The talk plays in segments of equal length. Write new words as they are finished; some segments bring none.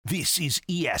This is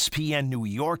ESPN New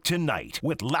York Tonight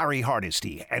with Larry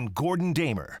Hardesty and Gordon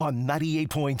Damer on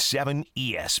 98.7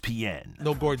 ESPN.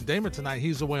 No Gordon Damer tonight.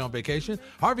 He's away on vacation.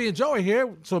 Harvey and Joe are here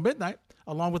till midnight,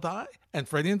 along with I and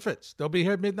Freddie and Fitz. They'll be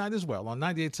here at midnight as well on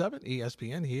 98.7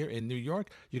 ESPN here in New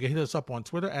York. You can hit us up on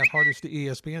Twitter at Hardesty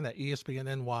ESPN, at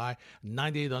ESPNNY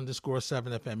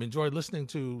 98_7 FM. Enjoy listening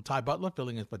to Ty Butler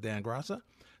filling in for Dan Grassa.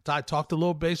 Ty talked a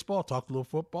little baseball, talked a little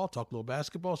football, talked a little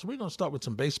basketball. So we're going to start with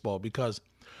some baseball because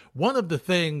one of the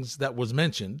things that was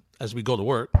mentioned as we go to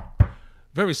work,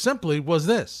 very simply, was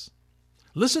this.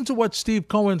 Listen to what Steve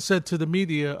Cohen said to the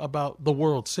media about the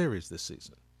World Series this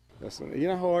season. Listen, you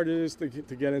know how hard it is to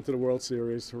get into the World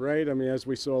Series, right? I mean, as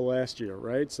we saw last year,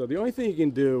 right? So the only thing you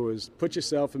can do is put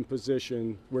yourself in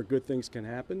position where good things can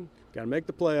happen. Got to make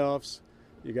the playoffs.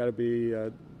 You got to be,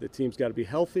 the team's got to be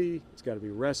healthy. It's got to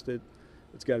be rested.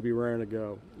 It's got to be raring to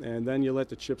go. And then you let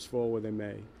the chips fall where they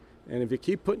may. And if you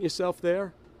keep putting yourself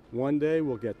there, one day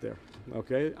we'll get there,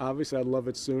 okay? Obviously, I'd love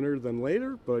it sooner than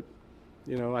later, but,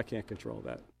 you know, I can't control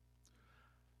that.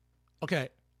 Okay,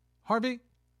 Harvey,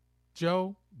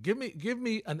 Joe, give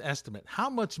me an estimate. How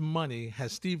much money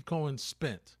has Steve Cohen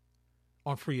spent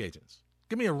on free agents?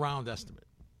 Give me a round estimate,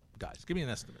 guys. Give me an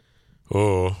estimate.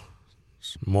 Oh,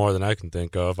 it's more than I can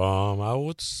think of. I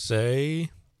would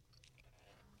say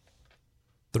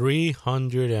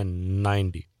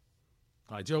 390.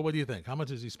 All right, Joe, what do you think? How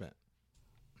much has he spent?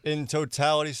 In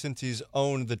totality, since he's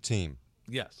owned the team.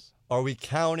 Yes. Are we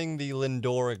counting the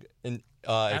Lindor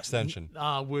extension?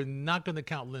 We're not going to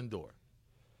count Lindor.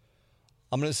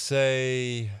 I'm going to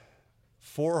say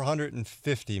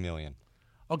 $450 million.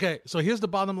 Okay, so here's the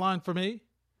bottom line for me.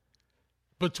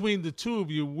 Between the two of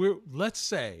you, let's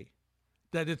say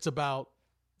that it's about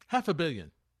 $500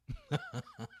 million.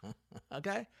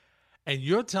 Okay? And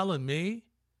you're telling me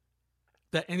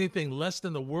that anything less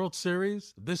than the World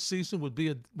Series this season would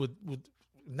be would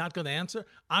not going to answer?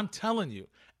 I'm telling you,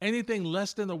 anything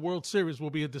less than the World Series will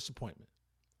be a disappointment.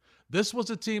 This was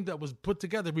a team that was put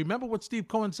together. Remember what Steve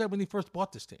Cohen said when he first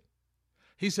bought this team?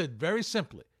 He said very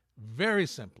simply,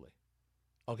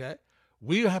 okay,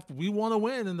 we want to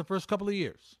win in the first couple of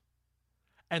years.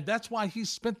 And that's why he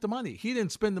spent the money. He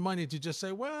didn't spend the money to just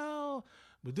say, well,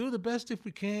 we'll do the best if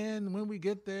we can. When we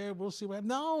get there, we'll see what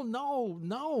happens.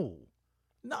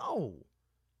 No.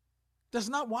 That's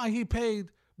not why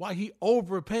he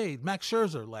overpaid Max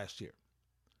Scherzer last year.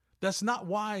 That's not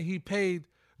why he paid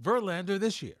Verlander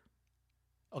this year.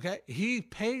 Okay? He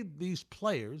paid these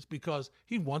players because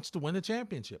he wants to win a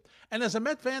championship. And as a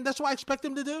Met fan, that's what I expect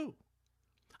him to do.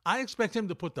 I expect him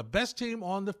to put the best team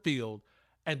on the field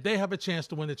and they have a chance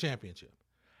to win the championship.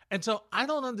 And so I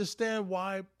don't understand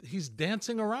why he's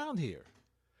dancing around here.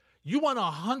 You won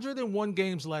 101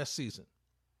 games last season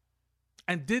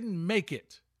and didn't make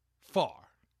it far.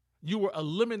 You were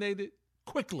eliminated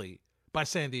quickly by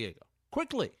San Diego.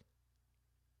 Quickly.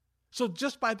 So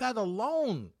just by that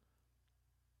alone,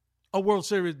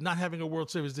 not having a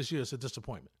World Series this year is a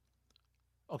disappointment.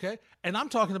 Okay? And I'm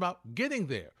talking about getting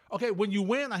there. Okay, when you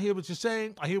win, I hear what you're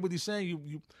saying. I hear what he's saying.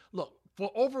 You look,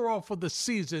 for the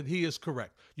season, he is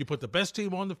correct. You put the best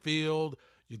team on the field.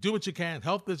 You do what you can.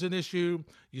 Health is an issue.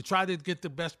 You try to get the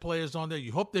best players on there.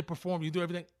 You hope they perform. You do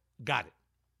everything. Got it.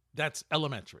 That's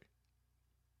elementary.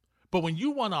 But when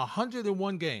you won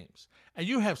 101 games and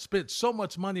you have spent so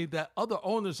much money that other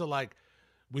owners are like,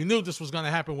 we knew this was going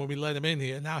to happen when we let him in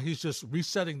here. Now he's just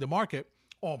resetting the market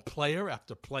on player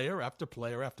after player after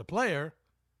player after player.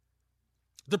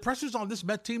 The pressure's on this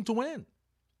Met team to win,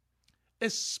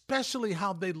 especially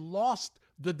how they lost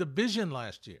the division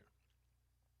last year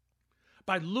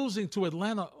by losing to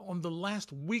Atlanta on the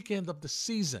last weekend of the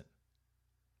season.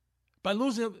 By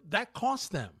losing, that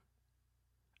cost them.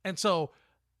 And so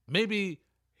maybe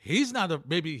he's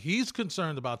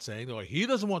concerned about saying, or he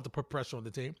doesn't want to put pressure on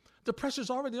the team. The pressure's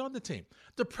already on the team.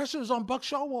 The pressure is on Buck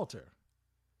Showalter.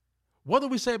 What do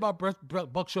we say about Buck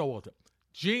Showalter?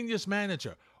 Genius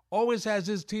manager. Always has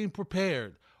his team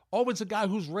prepared. Always a guy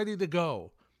who's ready to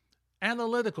go.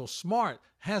 Analytical, smart,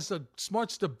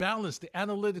 smarts to balance the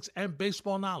analytics and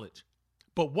baseball knowledge.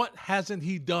 But what hasn't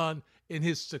he done in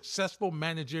his successful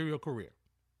managerial career?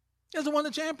 He hasn't won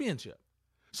a championship.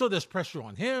 So there's pressure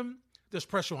on him. There's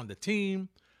pressure on the team.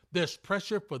 There's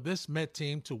pressure for this Met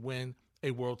team to win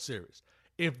a World Series.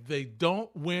 If they don't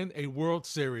win a World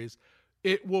Series,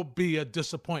 it will be a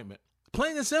disappointment.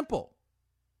 Plain and simple.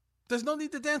 There's no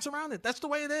need to dance around it. That's the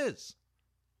way it is.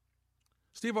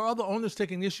 Steve, are other owners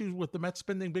taking issues with the Mets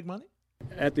spending big money?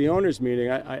 At the owners'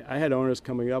 meeting, I had owners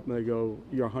coming up and they go,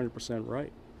 "You're 100%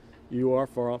 right. You are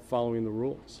following the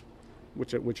rules,"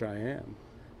 which I am.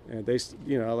 And they,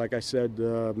 like I said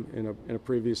in a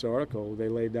previous article, they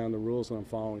laid down the rules, and I'm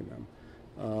following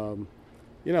them.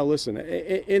 Listen,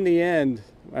 in the end,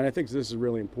 and I think this is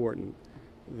really important,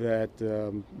 that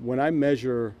when I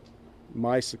measure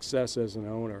my success as an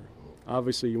owner,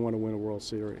 obviously you want to win a World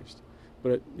Series.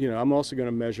 But, I'm also going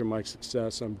to measure my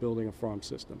success on building a farm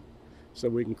system so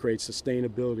we can create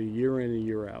sustainability year in and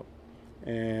year out.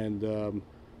 And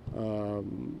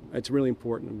it's really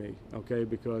important to me, okay,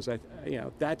 because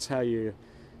that's how you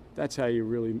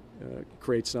really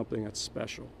create something that's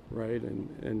special, right?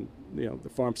 And the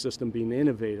farm system being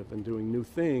innovative and doing new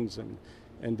things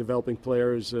and developing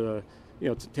players,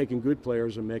 taking good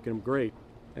players and making them great.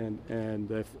 And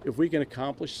if we can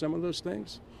accomplish some of those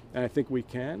things, and I think we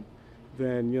can,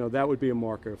 then that would be a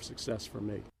marker of success for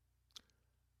me.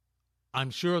 I'm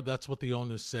sure that's what the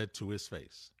owner said to his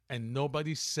face. And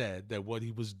nobody said that what he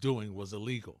was doing was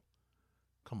illegal.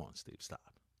 Come on, Steve, stop.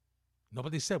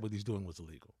 Nobody said what he's doing was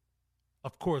illegal.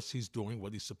 Of course he's doing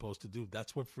what he's supposed to do.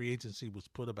 That's what free agency was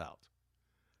put about.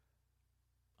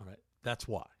 All right, that's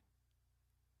why.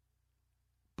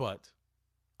 But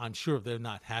I'm sure they're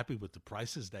not happy with the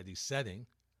prices that he's setting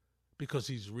because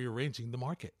he's rearranging the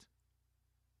market.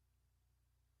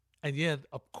 And yet,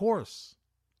 of course,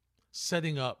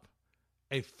 setting up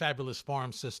a fabulous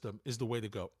farm system is the way to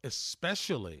go,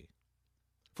 especially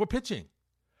for pitching,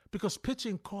 because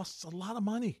pitching costs a lot of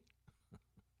money.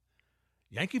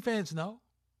 Yankee fans know,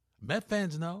 Met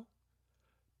fans know,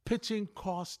 pitching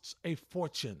costs a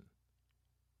fortune,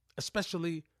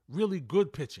 especially really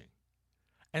good pitching.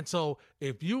 And so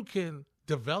if you can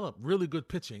develop really good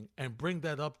pitching and bring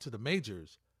that up to the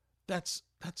majors, that's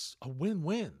a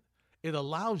win-win. It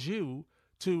allows you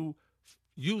to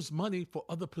use money for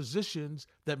other positions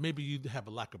that maybe you have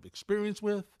a lack of experience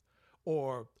with,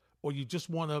 or you just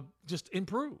want to just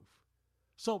improve.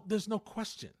 So there's no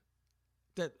question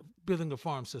that building a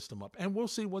farm system up, and we'll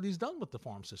see what he's done with the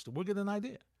farm system. We'll get an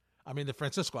idea. I mean, if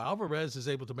Francisco Alvarez is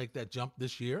able to make that jump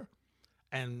this year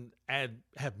and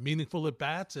have meaningful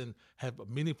at-bats and have a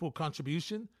meaningful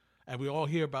contribution, and we all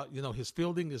hear about, his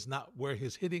fielding is not where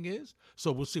his hitting is,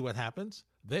 so we'll see what happens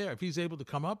there. If he's able to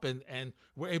come up and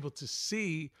we're able to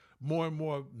see more and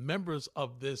more members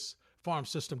of this farm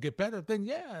system get better, then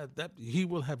that he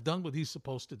will have done what he's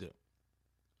supposed to do.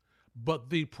 But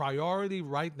the priority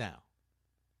right now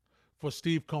for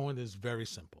Steve Cohen is very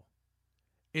simple.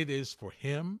 It is for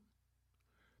him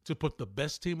to put the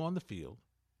best team on the field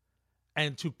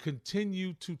and to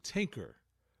continue to tinker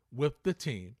with the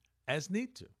team as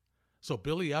need to. So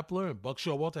Billy Epler and Buck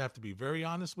Showalter have to be very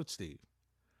honest with Steve.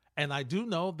 And I do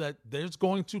know that there's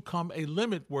going to come a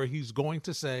limit where he's going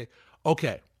to say,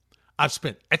 okay, I've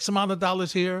spent X amount of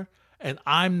dollars here, and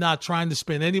I'm not trying to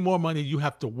spend any more money. You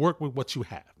have to work with what you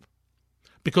have.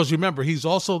 Because remember, he's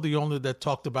also the owner that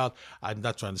talked about, I'm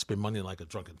not trying to spend money like a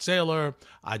drunken sailor.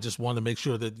 I just want to make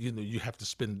sure that, you have to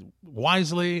spend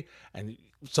wisely. And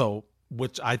so,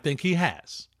 which I think he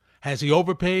has. Has he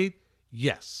overpaid?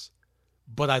 Yes.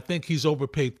 But I think he's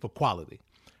overpaid for quality.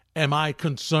 Am I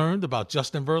concerned about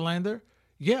Justin Verlander?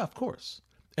 Yeah, of course.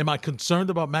 Am I concerned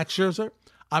about Max Scherzer?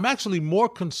 I'm actually more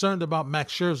concerned about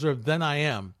Max Scherzer than I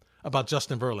am about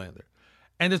Justin Verlander.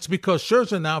 And it's because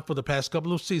Scherzer now, for the past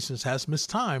couple of seasons, has missed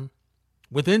time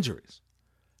with injuries.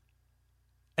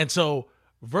 And so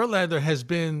Verlander has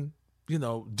been,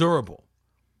 durable.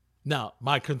 Now,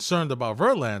 my concern about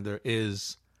Verlander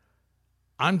is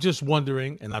I'm just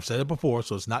wondering, and I've said it before,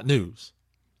 so it's not news,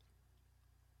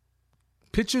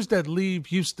 pitchers that leave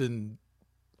Houston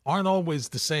aren't always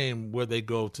the same where they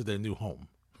go to their new home.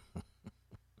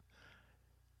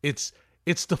 It's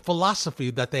the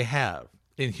philosophy that they have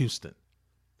in Houston,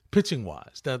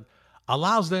 pitching-wise, that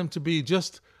allows them to be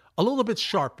just a little bit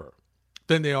sharper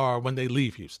than they are when they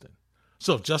leave Houston.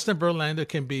 So if Justin Verlander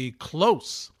can be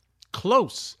close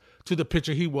to the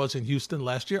pitcher he was in Houston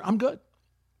last year, I'm good.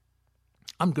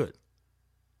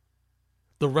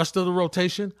 The rest of the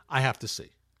rotation, I have to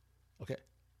see. Okay.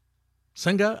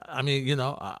 Senga,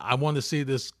 I want to see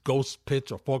this ghost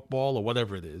pitch or forkball or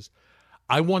whatever it is.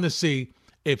 I want to see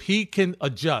if he can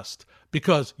adjust,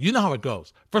 because you know how it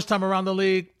goes. First time around the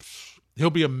league, he'll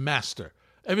be a master.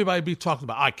 Everybody be talking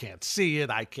about, I can't see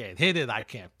it, I can't hit it, I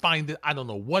can't find it, I don't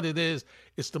know what it is.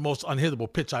 It's the most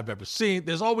unhittable pitch I've ever seen.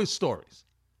 There's always stories.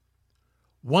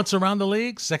 Once around the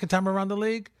league, second time around the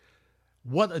league,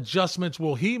 what adjustments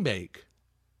will he make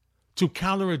to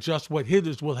counter-adjust what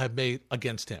hitters will have made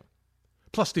against him?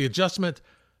 Plus the adjustment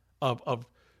of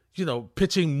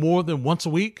pitching more than once a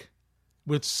week,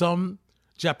 which some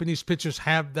Japanese pitchers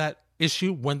have that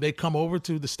issue when they come over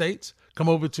to the States, come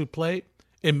over to play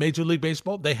in Major League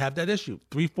Baseball. They have that issue.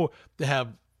 They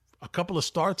have a couple of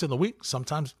starts in the week.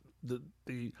 Sometimes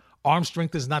the arm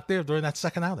strength is not there during that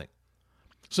second outing.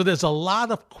 So there's a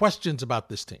lot of questions about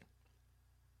this team.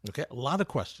 Okay, a lot of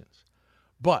questions.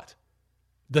 But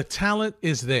the talent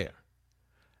is there.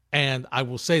 And I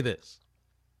will say this.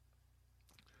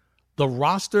 The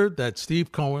roster that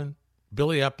Steve Cohen,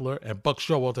 Billy Epler, and Buck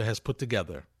Showalter has put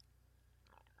together,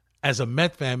 as a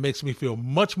Met fan, makes me feel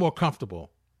much more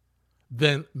comfortable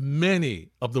than many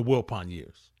of the Wilpon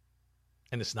years.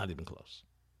 And it's not even close.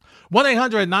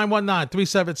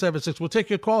 1-800-919-3776. We'll take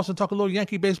your calls and talk a little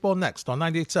Yankee baseball next on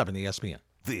 98.7 ESPN.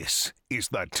 This is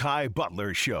the Ty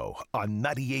Butler Show on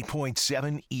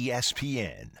 98.7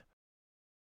 ESPN.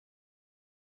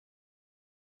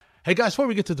 Hey, guys, before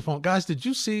we get to the phone, guys, did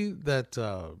you see that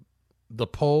the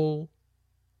poll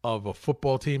of a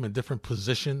football team in different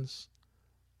positions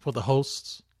for the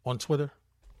hosts on Twitter?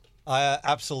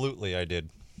 Absolutely, I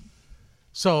did.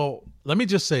 So let me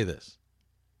just say this.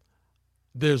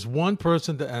 There's one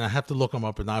person that, and I have to look them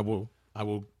up, and I will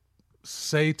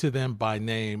say to them by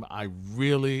name, I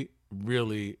really,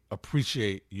 really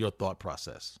appreciate your thought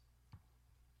process.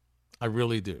 I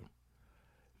really do.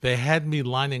 They had me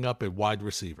lining up at wide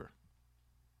receiver.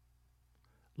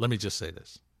 Let me just say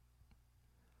this.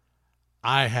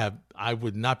 I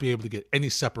would not be able to get any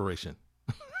separation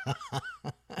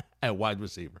at wide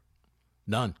receiver.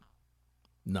 None.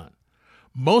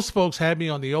 Most folks had me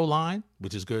on the O-line,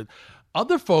 which is good.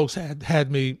 Other folks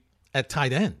had me at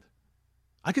tight end.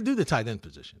 I could do the tight end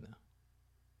position now.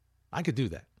 I could do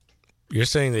that. You're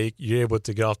saying that you're able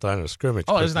to get off the line of scrimmage.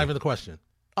 Oh, that's not even the question.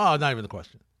 Oh, not even the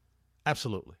question.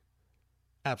 Absolutely.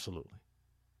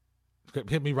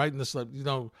 Hit me right in the, you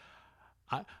know,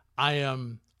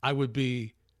 I would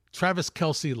be Travis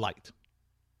Kelce light.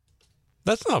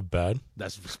 That's not bad.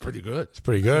 That's pretty good. It's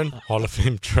pretty good. Hall of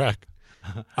Fame track.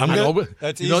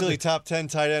 That's easily top 10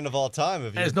 tight end of all time.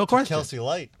 If there's no question. Kelce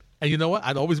light. And you know what?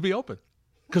 I'd always be open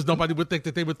because nobody would think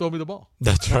that they would throw me the ball.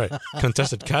 That's right.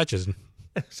 Contested catches.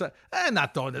 So, they're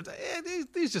not throwing it.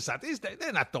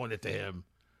 They're not throwing it to him.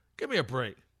 Give me a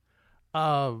break.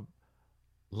 A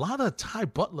lot of Ty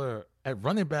Butler at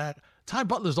running back. Ty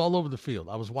Butler's all over the field.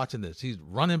 I was watching this. He's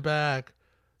running back,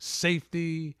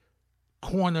 safety,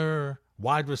 corner,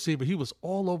 wide receiver. He was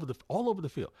all over the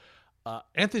field.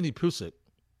 Anthony Pusick,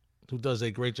 who does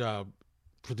a great job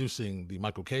producing the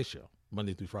Michael K Show,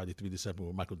 Monday through Friday, 3 to 7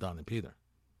 with Michael, Don, and Peter,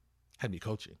 had me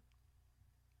coaching.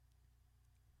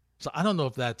 So I don't know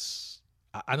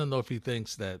if he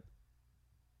thinks that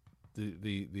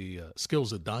the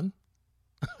skills are done,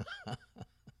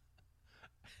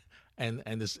 and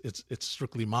it's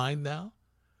strictly mine now.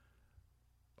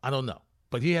 I don't know,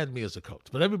 but he had me as a coach.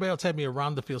 But everybody else had me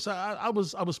around the field. So I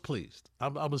was pleased.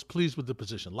 I was pleased with the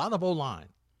position. A lot of O-line.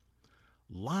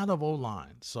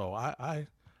 So I'd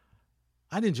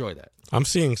enjoy that. I'm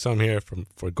seeing some here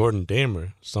for Gordon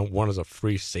Damer. One is a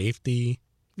free safety.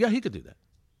 Yeah, he could do that.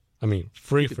 I mean,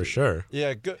 free for sure.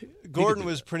 Yeah, Gordon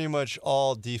was pretty much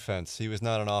all defense. He was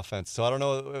not an offense. So I don't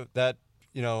know if that,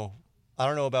 I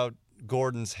don't know about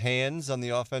Gordon's hands on the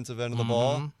offensive end of the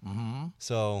ball. Mm-hmm.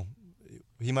 So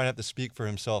he might have to speak for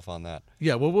himself on that.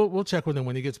 Yeah, well, we'll check with him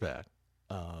when he gets back.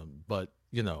 But,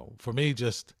 for me,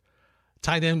 just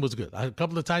tight end was good. A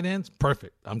couple of tight ends,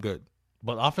 perfect. I'm good.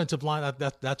 But offensive line,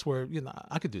 that's where,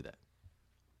 I could do that.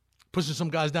 Pushing some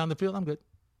guys down the field, I'm good.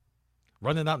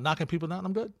 Running out, knocking people down,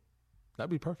 I'm good. That'd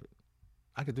be perfect.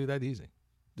 I could do that easy.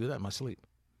 Do that in my sleep.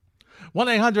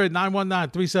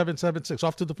 1-800-919-3776.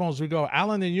 Off to the phones we go.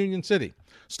 Alan in Union City.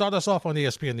 Start us off on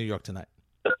ESPN New York tonight.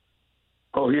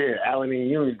 Oh, yeah, Alan in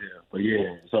Union. But,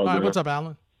 yeah. All right, what's up,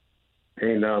 Alan?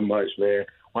 Ain't not much, man.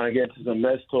 Want to get to some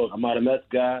Mets talk. I'm not a Mets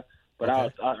guy, but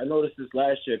okay. I noticed this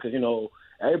last year because,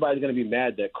 everybody's going to be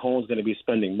mad that Cohen's going to be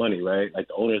spending money, right? Like,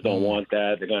 the owners don't want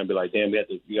that. They're going to be like, damn, we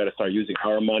got to start using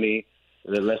our money.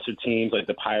 The lesser teams like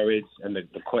the Pirates and the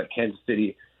Kansas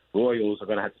City Royals are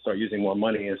going to have to start using more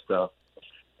money and stuff.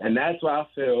 And that's why I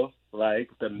feel like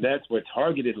the Mets were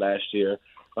targeted last year.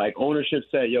 Like ownership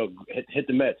said, yo, hit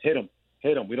the Mets, hit them.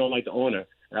 We don't like the owner.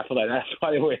 And I feel like that's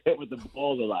why they were hit with the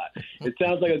balls a lot. It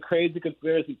sounds like a crazy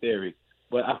conspiracy theory,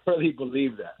 but I really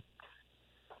believe that.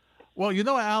 Well,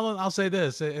 Alan, I'll say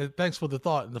this. Thanks for the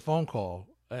thought and the phone call.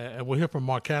 And we'll hear from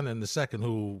Mark Cannon in a second,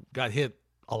 who got hit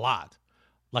a lot.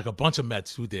 Like a bunch of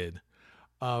Mets who did.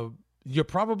 You're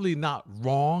probably not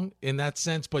wrong in that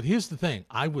sense, but here's the thing.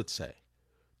 I would say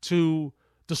to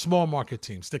the small market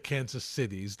teams, the Kansas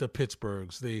Cities, the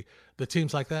Pittsburghs, the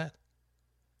teams like that,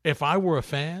 if I were a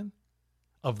fan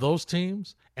of those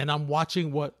teams and I'm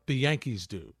watching what the Yankees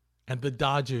do and the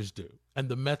Dodgers do and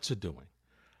the Mets are doing,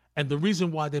 and the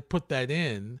reason why they put that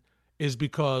in is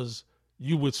because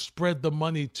you would spread the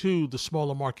money to the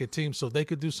smaller market teams so they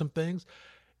could do some things.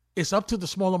 It's up to the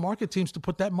smaller market teams to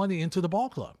put that money into the ball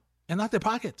club and not their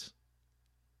pockets.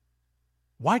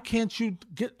 Why can't you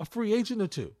get a free agent or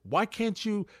two? Why can't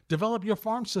you develop your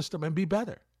farm system and be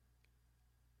better?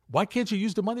 Why can't you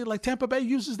use the money like Tampa Bay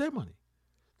uses their money?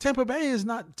 Tampa Bay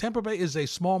is a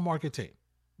small market team,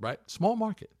 right? Small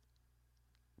market.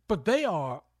 But they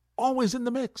are always in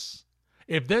the mix.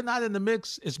 If they're not in the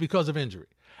mix, it's because of injury.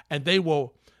 And they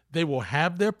will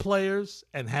have their players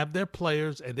and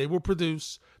they will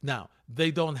produce. Now,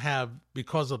 they don't have,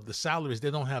 because of the salaries,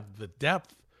 they don't have the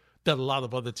depth that a lot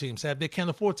of other teams have. They can't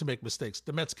afford to make mistakes.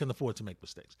 The Mets can afford to make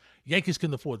mistakes. Yankees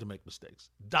can afford to make mistakes.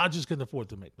 Dodgers can afford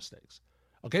to make mistakes.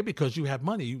 Okay, because you have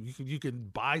money. You can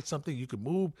buy something, you can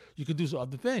move, you can do some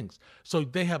other things. So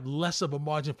they have less of a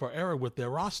margin for error with their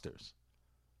rosters.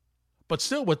 But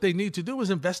still, what they need to do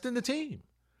is invest in the team.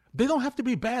 They don't have to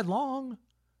be bad long.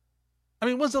 I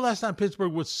mean, when's the last time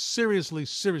Pittsburgh was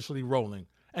seriously rolling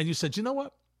and you said, you know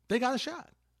what? They got a shot.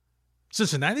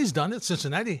 Cincinnati's done it.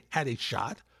 Cincinnati had a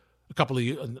shot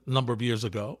a number of years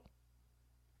ago.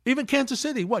 Even Kansas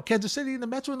City. What? Kansas City and the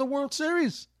Mets were in the World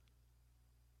Series.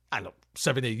 I know,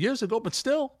 7-8 years ago, but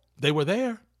still, they were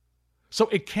there. So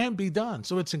it can be done.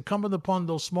 So it's incumbent upon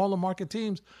those smaller market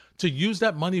teams to use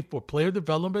that money for player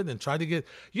development and try to get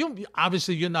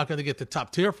obviously, you're not going to get the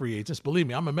top tier free agents. Believe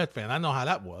me, I'm a Met fan. I know how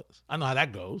that was. I know how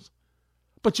that goes.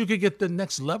 But you could get the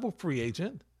next level free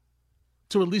agent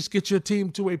to at least get your team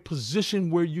to a position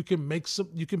where you can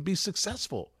be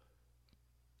successful.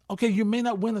 Okay, you may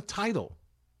not win a title,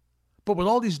 but with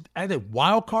all these added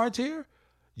wild cards here,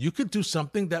 you could do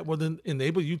something that would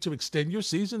enable you to extend your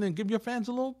season and give your fans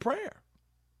a little prayer.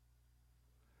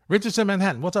 Richard's in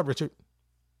Manhattan. What's up, Richard?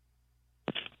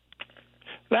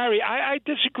 Larry, I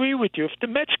disagree with you. If the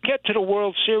Mets get to the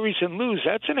World Series and lose,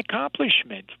 that's an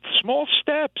accomplishment. Small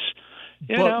steps.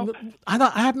 You know.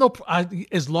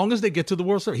 As long as they get to the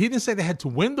World Series. He didn't say they had to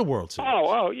win the World Series.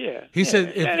 Oh, yeah. He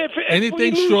said if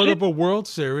anything short of a World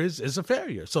Series is a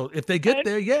failure. So if they get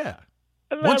there, yeah.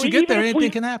 Larry, once you get there,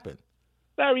 anything can happen.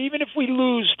 Larry, even if we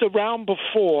lose the round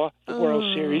before the World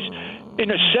Series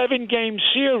in a 7-game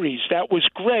series, that was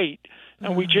great,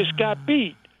 and we just got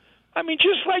beat. I mean,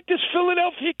 just like this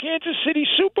Philadelphia-Kansas City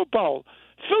Super Bowl.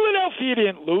 Philadelphia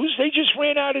didn't lose. They just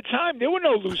ran out of time. There were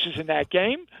no losers in that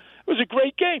game. It was a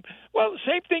great game. Well,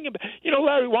 same thing.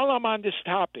 Larry, while I'm on this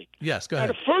topic. Yes, go ahead.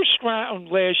 The first round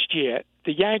last year,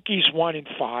 the Yankees won in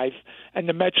 5, and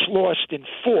the Mets lost in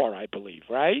 4, I believe,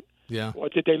 right? Yeah. Or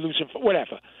did they lose in 4?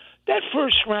 Whatever. That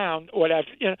first round, whatever,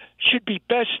 should be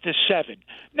best of 7.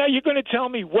 Now, you're going to tell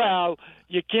me, well,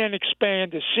 you can't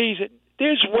expand the season.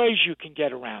 There's ways you can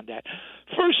get around that.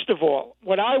 First of all,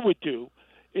 what I would do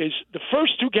is the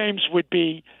first 2 games would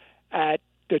be at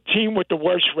the team with the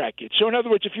worst record. So, in other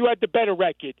words, if you had the better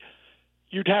record,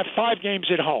 you'd have 5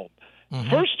 games at home. Mm-hmm.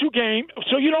 First 2 games,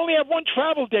 so you'd only have 1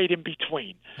 travel date in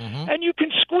between. Mm-hmm. And you can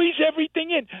squeeze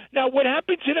everything in. Now, what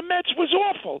happened to the Mets was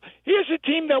awful. Here's a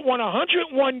team that won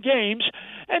 101 games,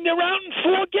 and they're out in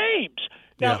 4 games.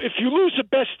 Now, if you lose the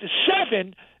best of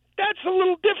 7, that's a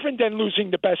little different than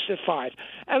losing the best of 5.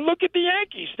 And look at the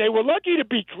Yankees. They were lucky to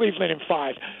beat Cleveland in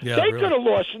 5. They could have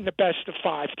lost in the best of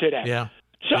 5 today. Yeah.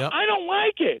 So I don't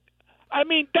like it. I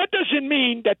mean, that doesn't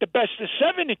mean that the best of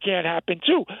 7 it can't happen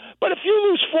too. But if you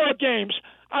lose 4 games,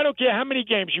 I don't care how many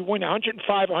games you win,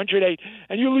 105, 108,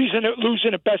 and you lose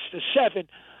in a best of 7,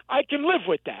 I can live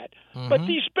with that. Mm-hmm. But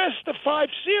these best of 5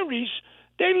 series,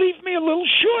 they leave me a little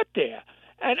short there.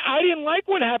 And I didn't like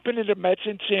what happened to the Mets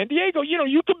in San Diego.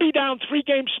 You could be down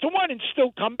 3-1 and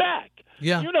still come back.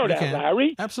 Yeah, you know that,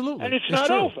 Larry. Absolutely. And it's not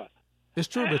true. over. It's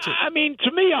true, Richard. I mean,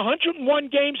 to me, 101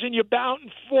 games and you're bound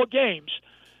in 4 games.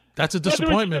 That's a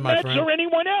disappointment, my friend. Whether it's the Mets or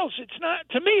anyone else, it's not.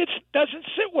 To me, it doesn't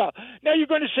sit well. Now you're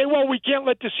going to say, "Well, we can't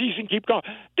let the season keep going."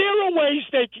 There are ways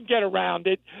they can get around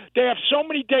it. They have so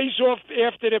many days off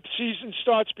after the season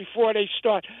starts before they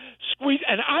start. Squeeze,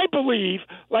 and I believe,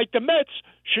 like the Mets,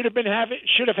 should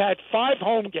have had 5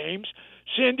 home games.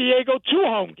 San Diego 2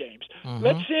 home games. Mm-hmm.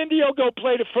 Let San Diego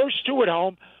play the first 2 at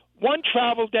home. 1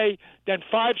 travel day, then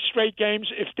 5 straight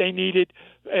games if they needed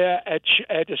at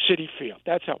the Citi Field.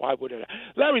 That's how I would have.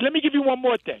 Larry, let me give you one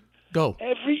more thing. Go.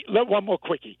 One more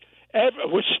quickie.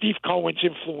 With Steve Cohen's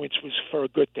influence was for a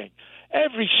good thing.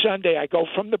 Every Sunday I go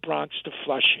from the Bronx to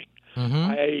Flushing.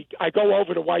 Mm-hmm. I go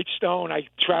over to Whitestone. I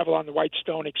travel on the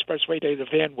Whitestone Expressway to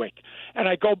Van Wyck, and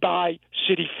I go by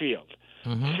Citi Field.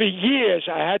 Mm-hmm. For years,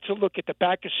 I had to look at the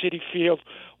back of Citi Field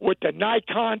with the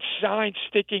Nikon sign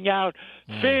sticking out,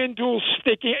 FanDuel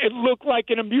sticking. It looked like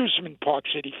an amusement park,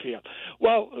 Citi Field.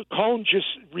 Well, Cohen just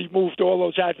removed all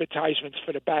those advertisements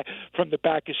from the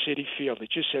back of Citi Field. It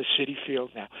just says Citi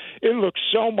Field now. It looks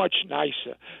so much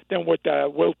nicer than what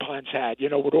the Wilpons had,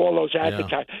 with all those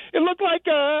advertisements. Yeah. It looked like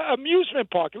an amusement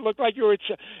park. It looked like you were at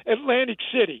Atlantic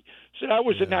City. So that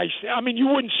was a nice thing. I mean, you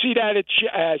wouldn't see that at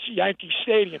Yankee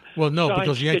Stadium. Well, no,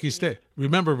 because Yankee Stadium.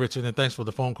 Remember, Richard, and thanks for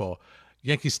the phone call.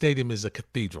 Yankee Stadium is a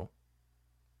cathedral.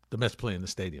 The Mets play in the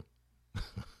stadium.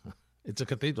 It's a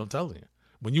cathedral, I'm telling you.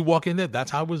 When you walk in there,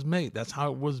 that's how it was made. That's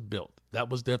how it was built. That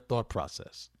was their thought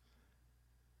process.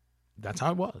 That's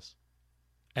how it was.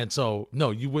 And so,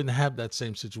 no, you wouldn't have that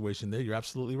same situation there. You're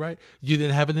absolutely right. You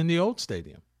didn't have it in the old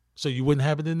stadium. So you wouldn't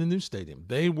have it in the new stadium.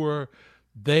 They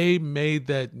made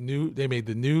the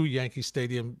new Yankee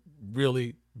Stadium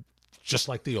really just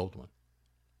like the old one.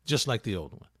 Just like the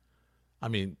old one. I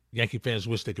mean, Yankee fans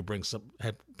wish they could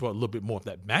had brought a little bit more of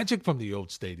that magic from the old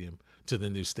stadium to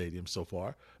the new stadium so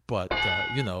far. But,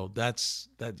 that's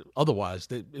that. Otherwise,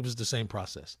 it was the same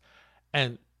process.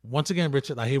 And once again,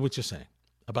 Richard, I hear what you're saying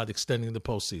about extending the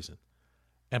postseason.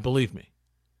 And believe me,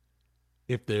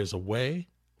 if there's a way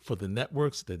for the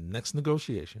networks, the next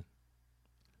negotiation,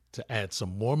 to add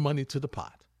some more money to the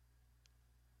pot,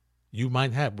 you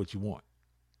might have what you want.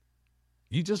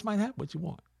 You just might have what you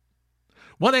want.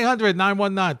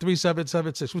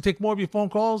 1-800-919-3776. We'll take more of your phone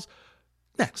calls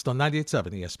next on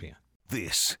 98.7 ESPN.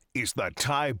 This is the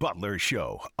Ty Butler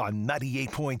Show on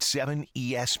 98.7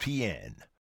 ESPN.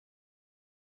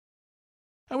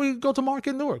 And we go to Mark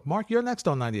in Newark. Mark, you're next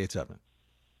on 98.7.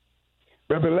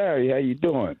 Brother Larry, how you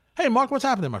doing? Hey, Mark, what's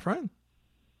happening, my friend?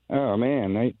 Oh,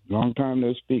 man, long time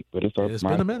no speak, but it's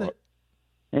been a minute.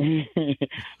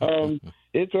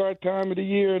 It's our time of the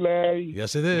year, Larry.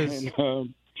 Yes, it is.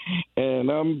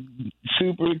 And I'm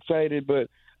super excited.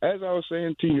 But as I was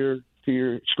saying to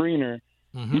your screener,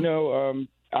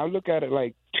 I look at it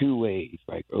like two ways.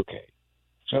 Like, okay,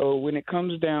 so when it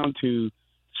comes down to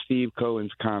Steve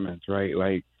Cohen's comments, right?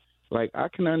 Like I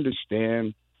can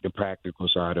understand the practical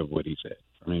side of what he said.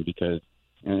 I mean, because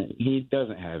he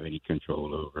doesn't have any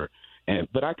control over.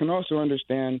 But I can also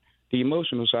understand the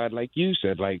emotional side, like you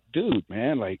said. Like, dude,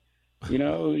 man,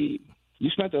 you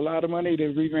spent a lot of money to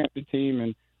revamp the team,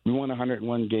 and we won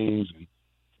 101 games,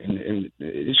 and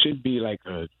it should be like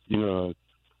a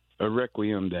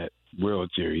requiem that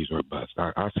World Series or bust.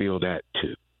 I feel that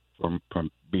too from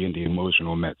being the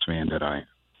emotional Mets fan that I am.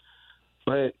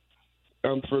 But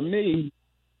for me,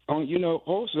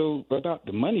 also about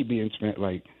the money being spent,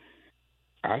 like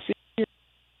I seem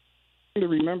to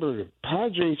remember the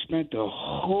Padres spent a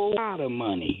whole lot of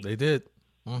money. They did.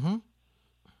 Mm-hmm.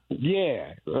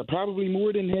 Yeah, probably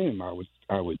more than him, I would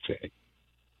say.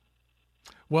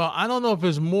 Well, I don't know if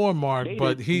it's more, Mark,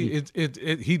 but they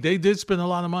did spend a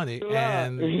lot of money,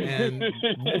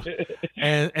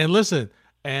 and listen,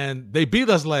 and they beat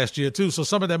us last year too, so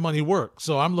some of that money worked.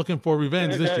 So I'm looking for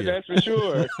revenge this year. That's for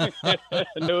sure,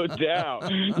 no doubt.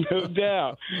 And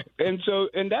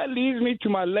that leads me to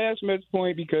my last Mets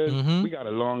point, because we got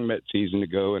a long Mets season to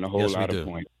go and a whole lot of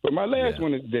points. But my last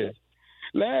one is this,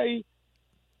 Larry.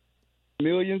 A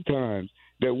million times.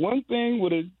 That one thing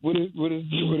would have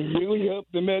really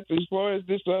helped the Mets as far as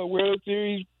this World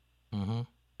Series,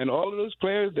 and all of those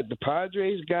players that the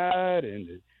Padres got,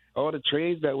 and all the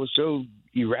trades that was so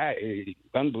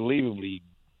unbelievably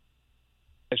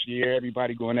last year,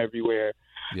 everybody going everywhere.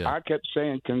 Yeah. I kept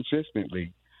saying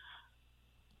consistently,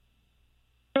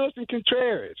 Nelson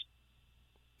Contreras.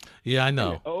 Yeah, I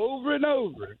know. Over and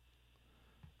over.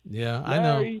 Yeah, I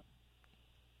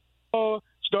know.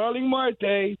 Starling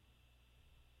Marte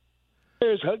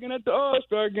is hugging at the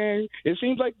All-Star game. It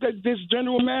seems like that this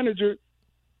general manager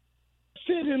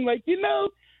sitting like, maybe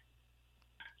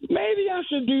I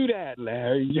should do that,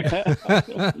 Larry.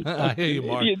 I hear you,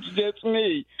 Mark. It's just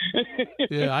me.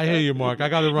 Yeah, I hear you, Mark. I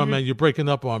got to run, man. You're breaking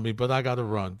up on me, but I got to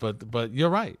run. But you're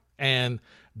right, and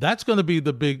that's going to be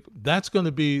the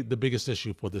biggest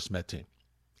issue for this Met team.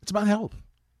 It's about health.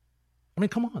 I mean,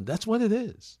 come on, that's what it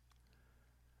is.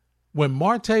 When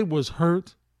Marte was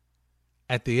hurt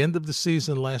at the end of the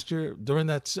season last year, during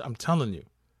that, I'm telling you,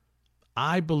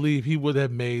 I believe he would have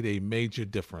made a major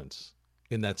difference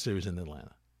in that series in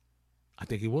Atlanta. I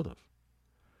think he would have.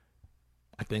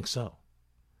 I think so.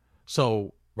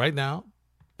 So right now,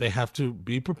 they have to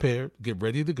be prepared, get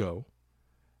ready to go,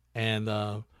 and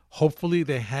hopefully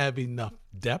they have enough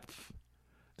depth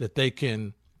that they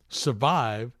can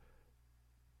survive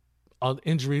an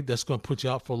injury that's going to put you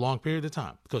out for a long period of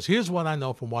time. Because here's what I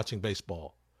know from watching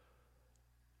baseball,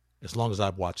 as long as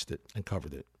I've watched it and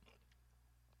covered it.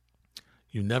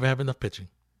 You never have enough pitching.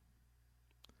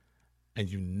 and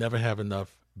you never have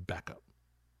enough backup,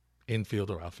 infield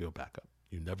or outfield backup.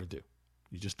 You never do.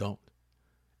 You just don't,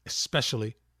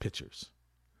 especially pitchers.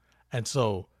 And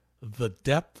so the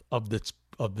depth of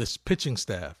this pitching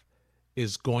staff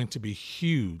is going to be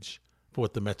huge for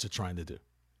what the Mets are trying to do.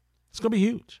 It's going to be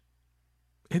huge.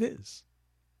 It is.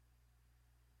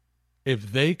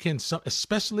 If they can,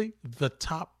 especially the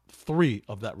top three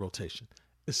of that rotation,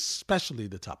 especially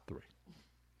the top three,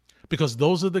 because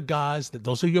those are the guys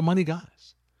those are your money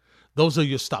guys. Those are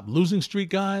your stop losing streak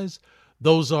guys.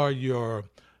 Those are your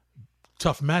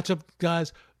tough matchup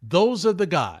guys. Those are the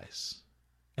guys.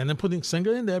 And then putting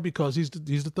Singer in there because he's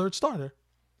the third starter.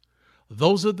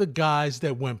 Those are the guys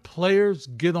that when players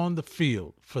get on the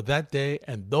field for that day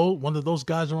and one of those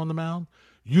guys are on the mound,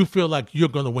 you feel like you're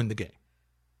going to win the game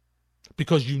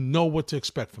because you know what to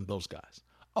expect from those guys.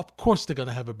 Of course they're going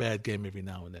to have a bad game every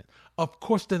now and then. Of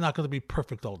course they're not going to be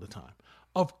perfect all the time.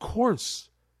 Of course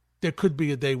there could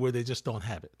be a day where they just don't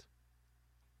have it.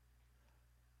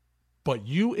 But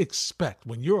you expect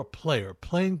when you're a player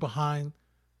playing behind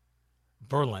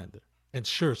Verlander and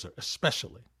Scherzer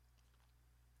especially,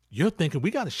 you're thinking,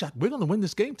 we got a shot. We're going to win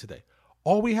this game today.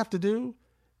 All we have to do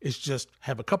is just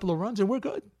have a couple of runs and we're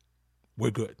good.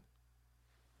 We're good.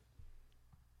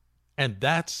 And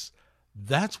that's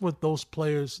what those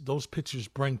players, those pitchers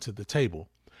bring to the table.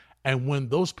 And when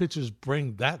those pitchers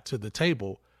bring that to the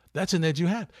table, that's an edge you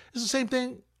have. It's the same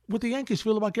thing with the Yankees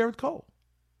feel about Garrett Cole.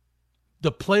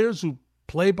 The players who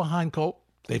play behind Cole,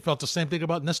 they felt the same thing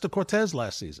about Nestor Cortez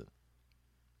last season.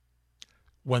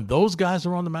 When those guys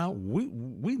are on the mound,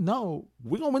 we know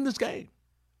we're going to win this game.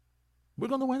 We're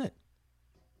going to win it.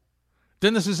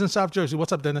 Dennis is in South Jersey.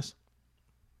 What's up, Dennis?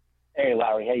 Hey,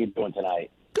 Larry. How you doing tonight?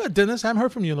 Good, Dennis. I haven't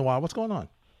heard from you in a while. What's going on?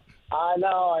 I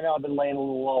know. I've been laying a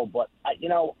little low, but,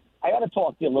 I got to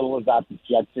talk to you a little about the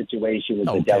Jets situation with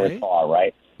the Derek Carr,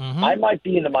 right? Mm-hmm. I might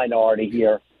be in the minority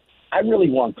here. I really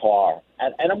want Carr,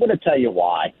 and I'm going to tell you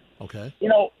why. Okay.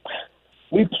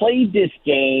 We played this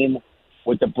game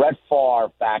with the Brett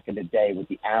Favre back in the day with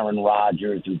the Aaron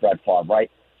Rodgers and Brett Favre, right?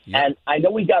 Yep. And I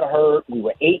know we got hurt. We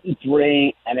were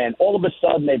 8-3, and then all of a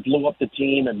sudden they blew up the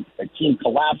team, and the team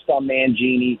collapsed on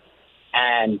Mangini.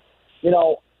 And, the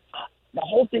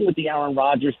whole thing with the Aaron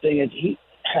Rodgers thing is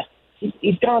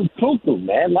he's gone cuckoo,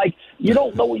 man. Like, you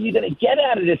don't know what you're going to get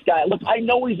out of this guy. Look, I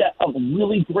know he's a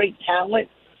really great talent,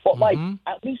 but, like,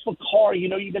 at least for Carr, you're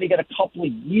going to get a couple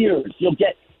of years. You'll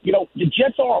get – the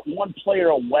Jets aren't one player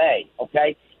away,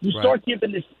 okay? You start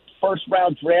giving this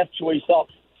first-round draft choice up.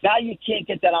 Now you can't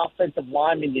get that offensive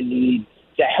lineman you need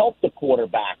to help the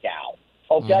quarterback out,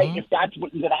 okay, if that's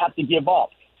what you're going to have to give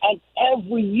up. And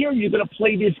every year you're going to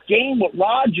play this game with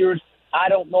Rodgers. I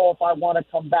don't know if I want to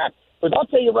come back. But I'll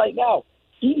tell you right now,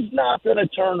 he's not going to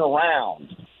turn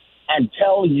around and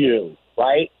tell you,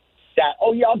 right, that,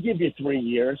 I'll give you 3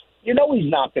 years. He's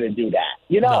not going to do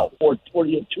that, or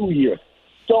 2 years.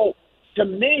 So, to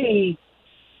me,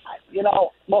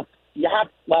 look, you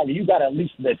got to at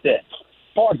least admit this.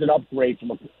 Carr's an upgrade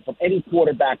from any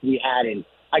quarterback we had in,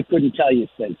 I couldn't tell you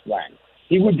since when.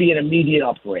 He would be an immediate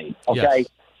upgrade, okay? Yes.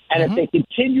 And if they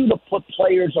continue to put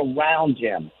players around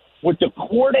him, with the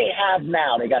core they have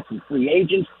now, they got some free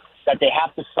agents that they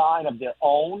have to sign of their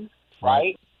own,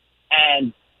 right?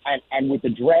 And with the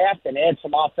draft and add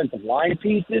some offensive line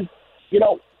pieces,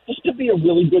 this could be a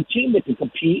really good team that can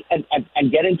compete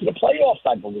and get into the playoffs,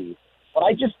 I believe. But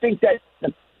I just think that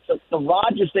the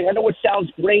Rodgers thing, I know it sounds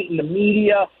great in the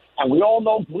media, and we all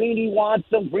know Greeny wants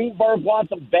him, Greenberg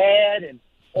wants him bad, and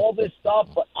all this stuff,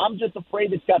 but I'm just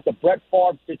afraid it's got the Brett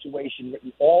Favre situation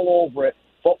written all over it,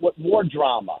 but with more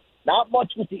drama. Not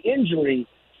much with the injury.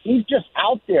 He's just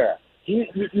out there. You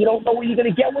don't know what you're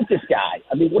going to get with this guy.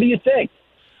 I mean, what do you think?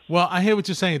 Well, I hear what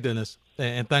you're saying, Dennis,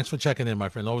 and thanks for checking in, my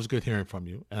friend. Always good hearing from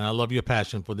you, and I love your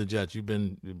passion for the Jets. You've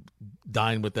been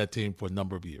dying with that team for a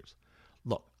number of years.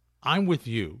 Look, I'm with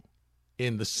you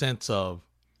in the sense of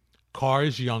Carr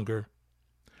is younger.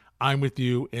 I'm with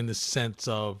you in the sense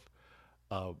of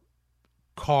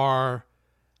Carr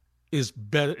is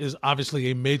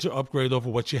obviously a major upgrade over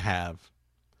what you have.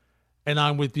 And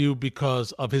I'm with you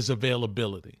because of his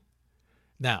availability.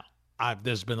 Now,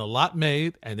 there's been a lot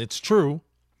made, and it's true,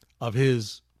 of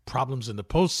his problems in the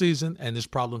postseason and his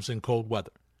problems in cold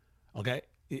weather. Okay?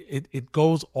 It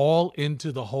goes all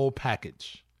into the whole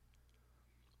package.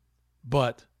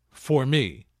 But for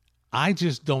me, I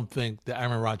just don't think that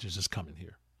Aaron Rodgers is coming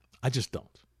here. I just don't.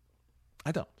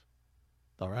 I don't.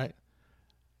 All right?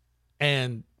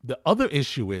 And the other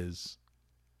issue is,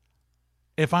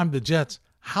 if I'm the Jets,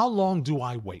 how long do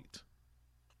I wait?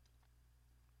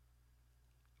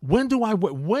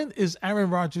 When is Aaron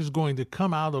Rodgers going to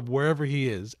come out of wherever he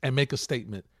is and make a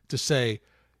statement to say,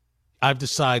 I've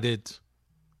decided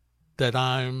that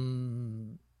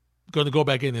I'm going to go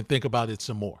back in and think about it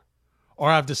some more, or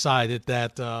I've decided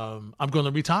that I'm going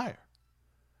to retire?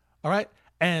 All right.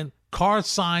 And Carr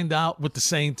signed out with the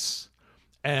Saints,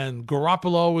 and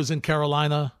Garoppolo is in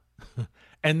Carolina.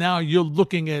 And now you're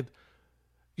looking at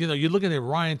Ryan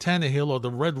Tannehill or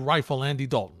the Red Rifle Andy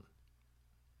Dalton.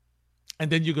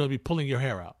 And then you're going to be pulling your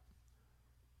hair out.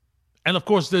 And, of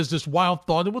course, there's this wild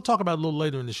thought, and we'll talk about it a little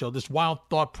later in the show, this wild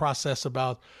thought process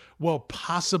about, well,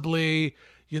 possibly,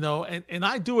 and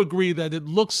I do agree that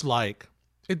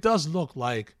it does look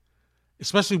like,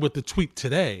 especially with the tweet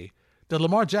today, that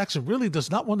Lamar Jackson really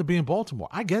does not want to be in Baltimore.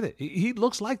 I get it. He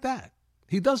looks like that.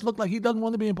 He does look like he doesn't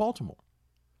want to be in Baltimore.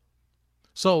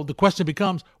 So the question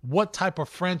becomes, what type of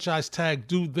franchise tag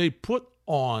do they put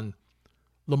on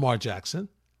Lamar Jackson?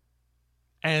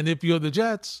 And if you're the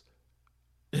Jets,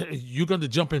 you're going to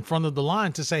jump in front of the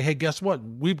line to say, hey, guess what?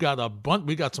 We've got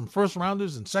we got some first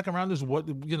rounders and second rounders.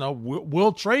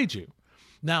 We'll trade you.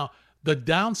 Now, the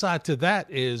downside to that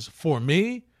is, for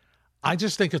me, I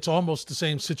just think it's almost the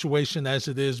same situation as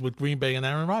it is with Green Bay and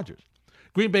Aaron Rodgers.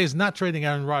 Green Bay is not trading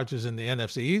Aaron Rodgers in the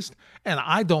NFC East, and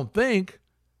I don't think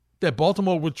that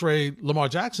Baltimore would trade Lamar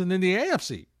Jackson in the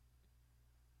AFC.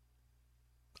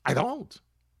 I don't.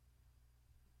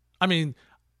 I mean,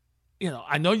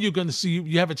 I know you're going to see,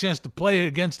 you have a chance to play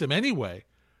against him anyway,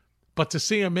 but to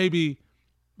see him maybe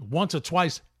once or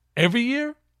twice every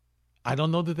year, I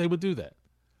don't know that they would do that.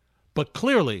 But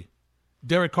clearly,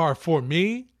 Derek Carr, for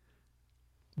me,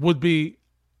 would be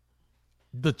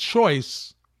the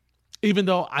choice, even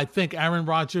though I think Aaron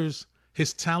Rodgers,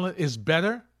 his talent is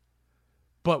better.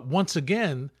 But once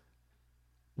again,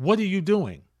 what are you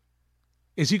doing?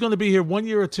 Is he going to be here 1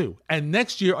 year or two? And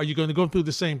next year, are you going to go through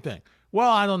the same thing? Well,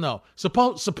 I don't know.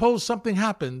 Suppose something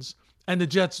happens and the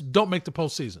Jets don't make the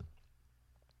postseason.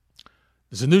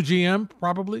 There's a new GM,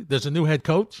 probably. There's a new head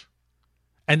coach.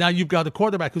 And now you've got a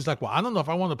quarterback who's like, well, I don't know if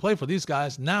I want to play for these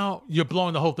guys. Now you're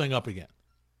blowing the whole thing up again.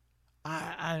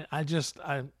 I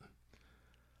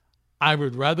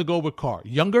would rather go with Carr.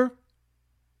 Younger,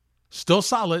 still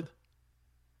solid,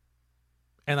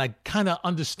 and I kind of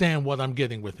understand what I'm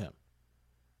getting with him.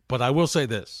 But I will say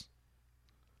this.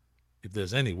 If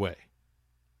there's any way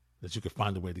that you could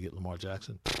find a way to get Lamar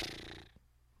Jackson,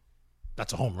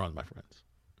 that's a home run, my friends.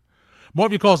 More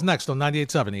of your calls next on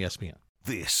 98.7 ESPN.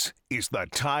 This is the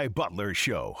Ty Butler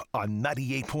Show on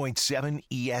 98.7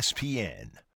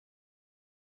 ESPN.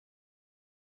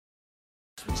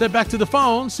 Step back to the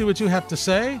phone, see what you have to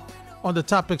say on the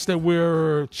topics that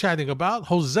we're chatting about.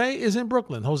 Jose is in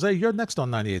Brooklyn. Jose, you're next on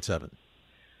 98.7.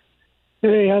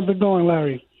 Hey, how's it going,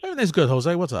 Larry? Everything's good,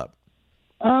 Jose. What's up?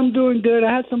 I'm doing good.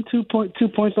 I had some 2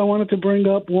 points I wanted to bring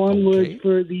up. One was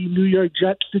for the New York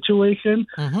Jets situation.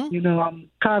 Mm-hmm. I'm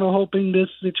kind of hoping this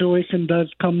situation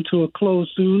does come to a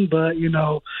close soon, but,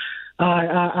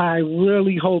 I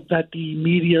really hope that the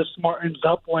media smartens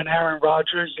up when Aaron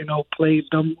Rodgers, plays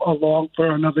them along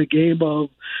for another game of,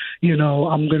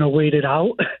 I'm going to wait it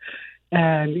out.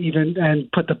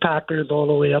 And put the Packers all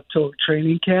the way up to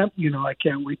training camp. I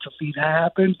can't wait to see that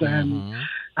happen. And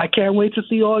I can't wait to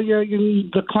see all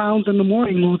the clowns in the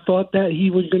morning who thought that he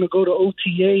was going to go to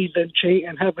OTAs and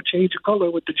have a change of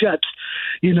color with the Jets,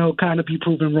 kind of be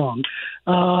proven wrong.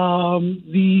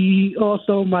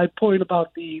 Also my point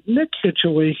about the Knicks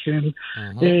situation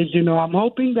is, I'm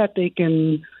hoping that they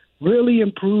can really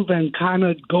improve and kind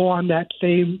of go on that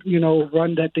same,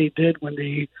 run that they did when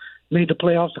they made the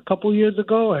playoffs a couple years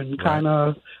ago and kind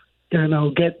of,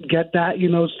 get that,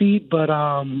 seat. But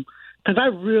because I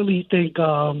really think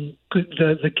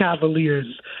the Cavaliers,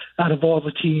 out of all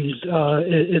the teams,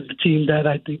 is the team that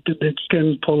I think that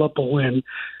can pull up a win.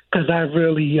 Because I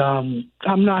really, I'm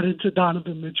not into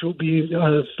Donovan Mitchell being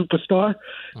a superstar.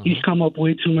 He's come up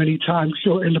way too many times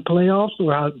short in the playoffs,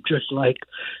 where I'm just like,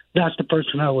 that's the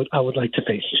person I would like to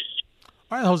face.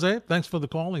 All right, Jose, thanks for the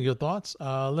call and your thoughts.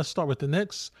 Let's start with the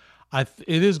Knicks.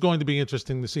 It is going to be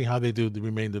interesting to see how they do the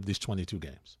remainder of these 22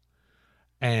 games.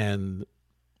 And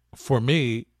for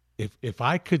me, if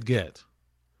I could get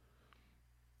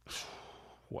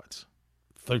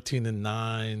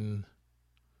 13-9,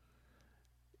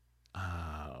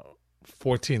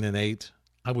 14-8,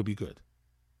 I would be good.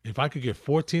 If I could get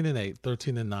 14-8,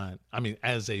 13-9, I mean,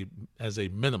 as a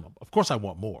minimum. Of course, I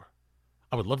want more.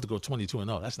 I would love to go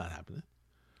 22-0. That's not happening.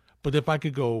 But if I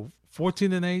could go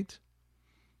 14-8,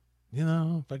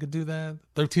 if I could do that,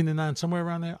 13-9, somewhere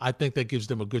around there, I think that gives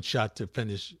them a good shot to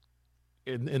finish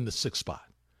in the 6th spot.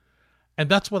 And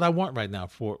that's what I want right now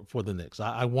for the Knicks.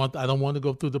 I don't want to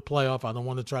go through the playoff. I don't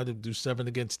want to try to do 7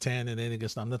 against 10 and 8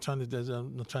 against. I'm not trying to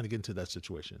get into that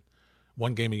situation.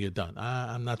 One game and you're done.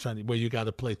 I'm not trying to where you got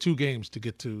to play 2 games to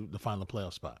get to the final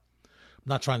playoff spot. I'm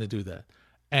not trying to do that.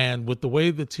 And with the way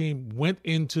the team went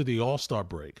into the All-Star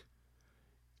break,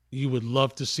 you would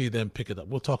love to see them pick it up.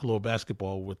 We'll talk a little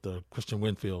basketball with Christian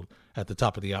Winfield at the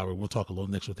top of the hour. We'll talk a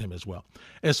little Knicks with him as well.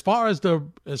 As far as the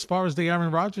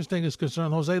Aaron Rodgers thing is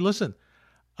concerned, Jose, listen,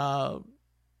 DNR,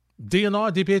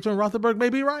 DiPietro, and Rothenberg may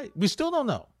be right. We still don't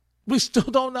know. Rodgers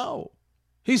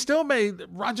still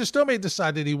may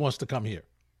decide that he wants to come here.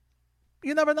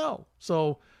 You never know.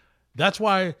 So that's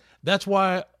why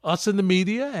us in the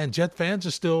media and Jet fans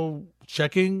are still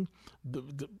checking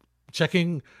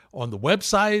on the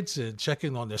websites and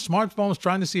checking on their smartphones,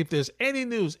 trying to see if there's any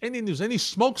news, any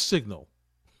smoke signal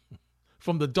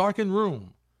from the darkened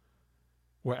room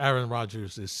where Aaron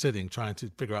Rodgers is sitting trying to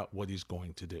figure out what he's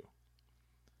going to do.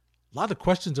 A lot of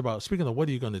questions about, speaking of what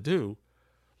are you going to do,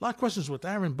 a lot of questions with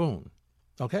Aaron Boone.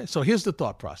 Okay, so here's the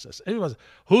thought process. Everybody's,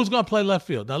 who's going to play left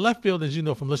field? Now, left field, as you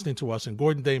know from listening to us, and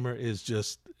Gordon Damer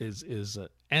is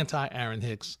anti-Aaron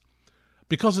Hicks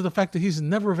because of the fact that he's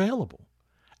never available.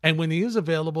 And when he is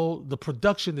available, the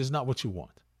production is not what you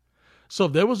want. So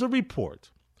there was a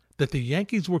report that the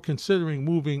Yankees were considering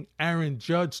moving Aaron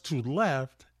Judge to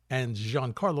left and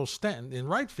Giancarlo Stanton in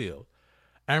right field.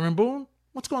 Aaron Boone,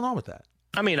 what's going on with that?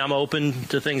 I mean, I'm open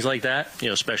to things like that,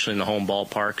 especially in the home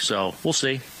ballpark. So we'll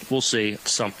see.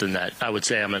 It's something that I would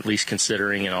say I'm at least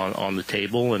considering it on the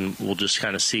table, and we'll just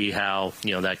kind of see how,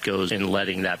 that goes in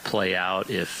letting that play out,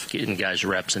 if getting guys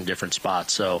reps in different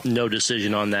spots. So no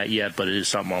decision on that yet, but it is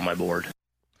something on my board.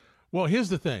 Well, here's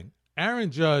the thing.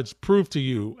 Aaron Judge proved to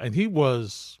you, and he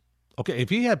was, if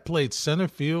he had played center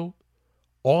field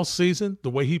all season, the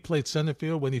way he played center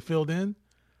field when he filled in,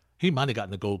 he might have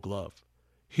gotten the Gold Glove.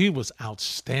 He was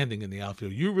outstanding in the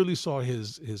outfield. You really saw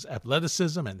his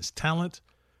athleticism and his talent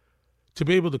to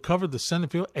be able to cover the center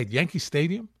field at Yankee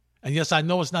Stadium. And yes, I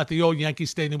know it's not the old Yankee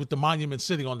Stadium with the monument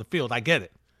sitting on the field. I get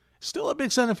it. Still a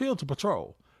big center field to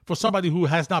patrol for somebody who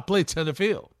has not played center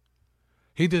field.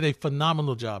 He did a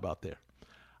phenomenal job out there.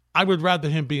 I would rather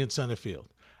him be in center field.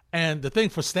 And the thing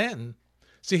for Stanton,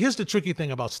 see, here's the tricky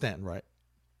thing about Stanton, right?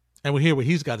 And we'll hear what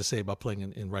he's got to say about playing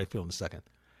in right field in a second.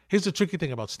 Here's the tricky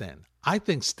thing about Stanton. I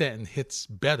think Stanton hits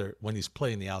better when he's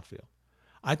playing the outfield.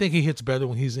 I think he hits better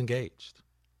when he's engaged.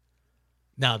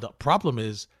 Now, the problem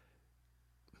is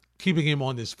keeping him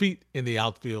on his feet in the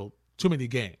outfield too many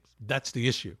games. That's the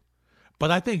issue. But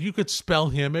I think you could spell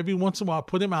him every once in a while,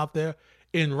 put him out there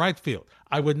in right field.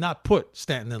 I would not put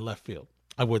Stanton in left field.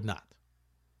 I would not.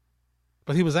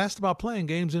 But he was asked about playing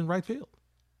games in right field.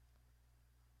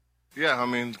 Yeah,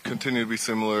 continue to be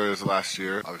similar as last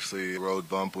year. Obviously, road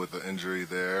bump with the injury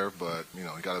there, but, we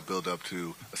got to build up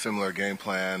to a similar game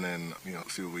plan and,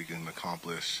 see what we can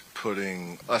accomplish,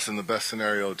 putting us in the best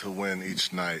scenario to win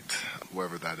each night,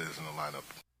 wherever that is in the lineup.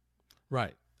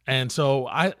 Right. And so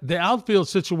the outfield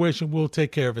situation will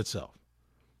take care of itself.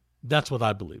 That's what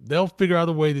I believe. They'll figure out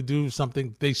a way to do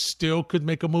something. They still could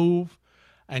make a move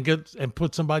and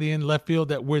put somebody in left field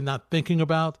that we're not thinking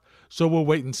about. So we'll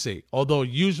wait and see. Although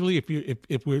usually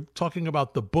if we're talking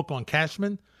about the book on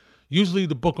Cashman, usually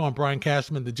the book on Brian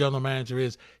Cashman, the general manager,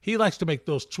 is he likes to make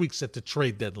those tweaks at the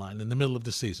trade deadline in the middle of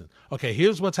the season. Okay,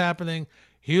 here's what's happening.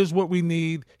 Here's what we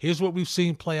need. Here's what we've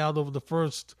seen play out over the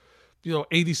first,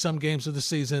 80-some games of the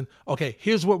season. Okay,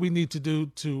 here's what we need to do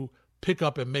to pick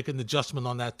up and make an adjustment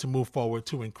on that to move forward,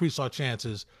 to increase our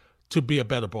chances to be a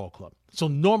better ball club. So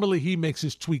normally he makes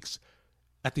his tweaks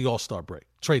at the All-Star break,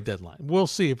 trade deadline. We'll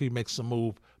see if he makes a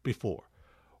move before.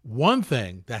 One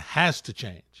thing that has to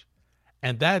change,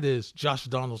 and that is Josh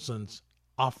Donaldson's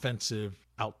offensive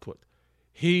output.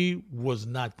 He was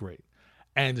not great.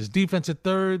 And his defense at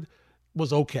third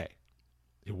was okay.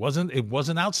 It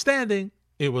wasn't outstanding.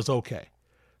 It was okay.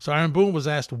 So Aaron Boone was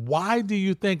asked, why do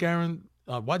you think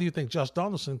Josh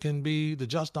Donaldson can be the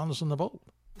Josh Donaldson of old?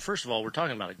 First of all, we're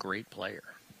talking about a great player.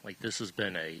 This has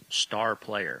been a star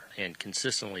player and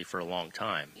consistently for a long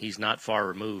time. He's not far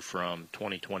removed from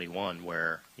 2021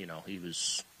 where, he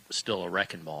was still a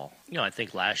wrecking ball. I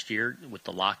think last year with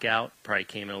the lockout, probably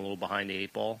came in a little behind the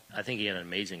 8 ball. I think he had an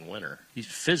amazing winter. He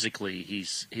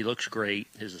looks great.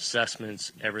 His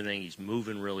assessments, everything, he's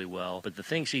moving really well. But the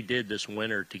things he did this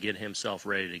winter to get himself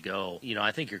ready to go,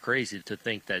 I think you're crazy to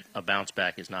think that a bounce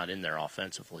back is not in there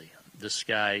offensively. This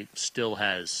guy still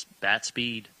has bat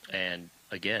speed and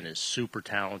again, is super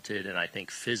talented, and I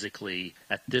think physically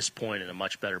at this point in a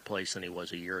much better place than he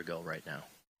was a year ago right now.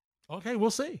 Okay,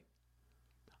 we'll see.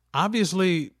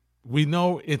 Obviously, We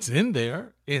know it's in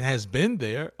there. It has been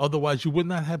there. Otherwise, you would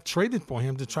not have traded for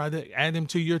him to try to add him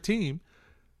to your team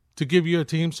to give your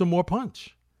team some more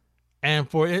punch. And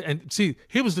see,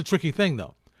 here was the tricky thing,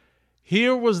 though.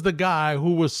 Here was the guy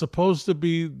who was supposed to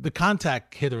be the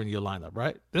contact hitter in your lineup,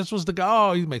 right? This was the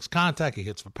guy, he makes contact, he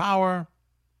hits for power.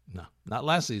 No, not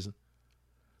last season.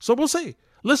 So we'll see.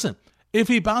 Listen, if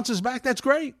he bounces back, that's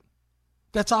great.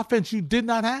 That's offense you did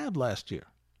not have last year.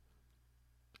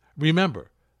 Remember,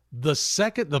 the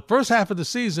first half of the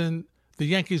season, the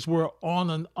Yankees were on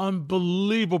an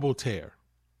unbelievable tear.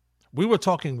 We were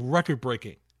talking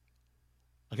record-breaking.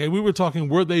 Okay, we were talking,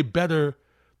 were they better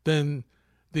than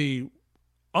the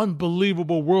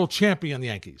unbelievable world champion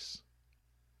Yankees?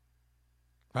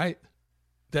 Right?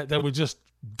 That were just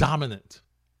dominant.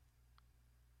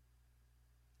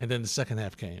 And then the second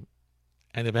half came.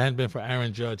 And if it hadn't been for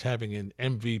Aaron Judge having an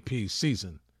MVP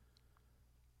season,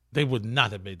 they would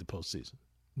not have made the postseason.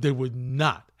 They would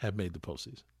not have made the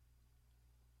postseason.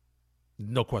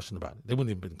 No question about it. They wouldn't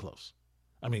have been close.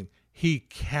 I mean, he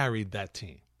carried that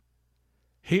team.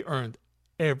 He earned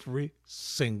every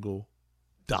single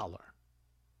dollar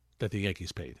that the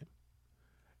Yankees paid him.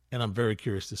 And I'm very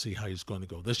curious to see how he's going to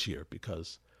go this year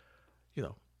because,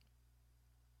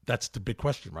 that's the big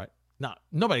question, right? Now,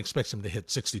 nobody expects him to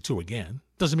hit 62 again.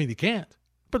 Doesn't mean he can't,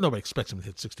 but nobody expects him to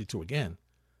hit 62 again.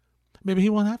 Maybe he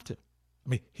won't have to. I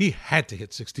mean, he had to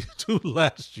hit 62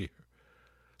 last year.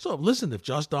 So, listen, if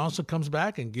Josh Donaldson comes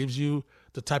back and gives you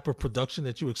the type of production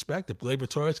that you expect, if Gleyber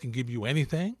Torres can give you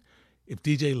anything, if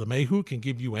DJ LeMahieu can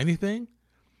give you anything,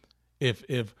 if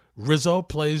Rizzo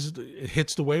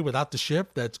hits the way without the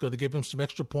shift, that's going to give him some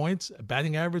extra points,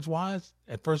 batting average-wise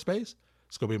at first base,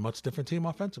 it's going to be a much different team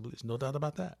offensively. There's no doubt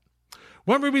about that.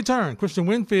 When we return, Christian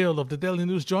Winfield of the Daily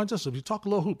News joins us as we talk a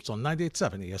little hoops on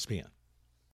 98.7 ESPN.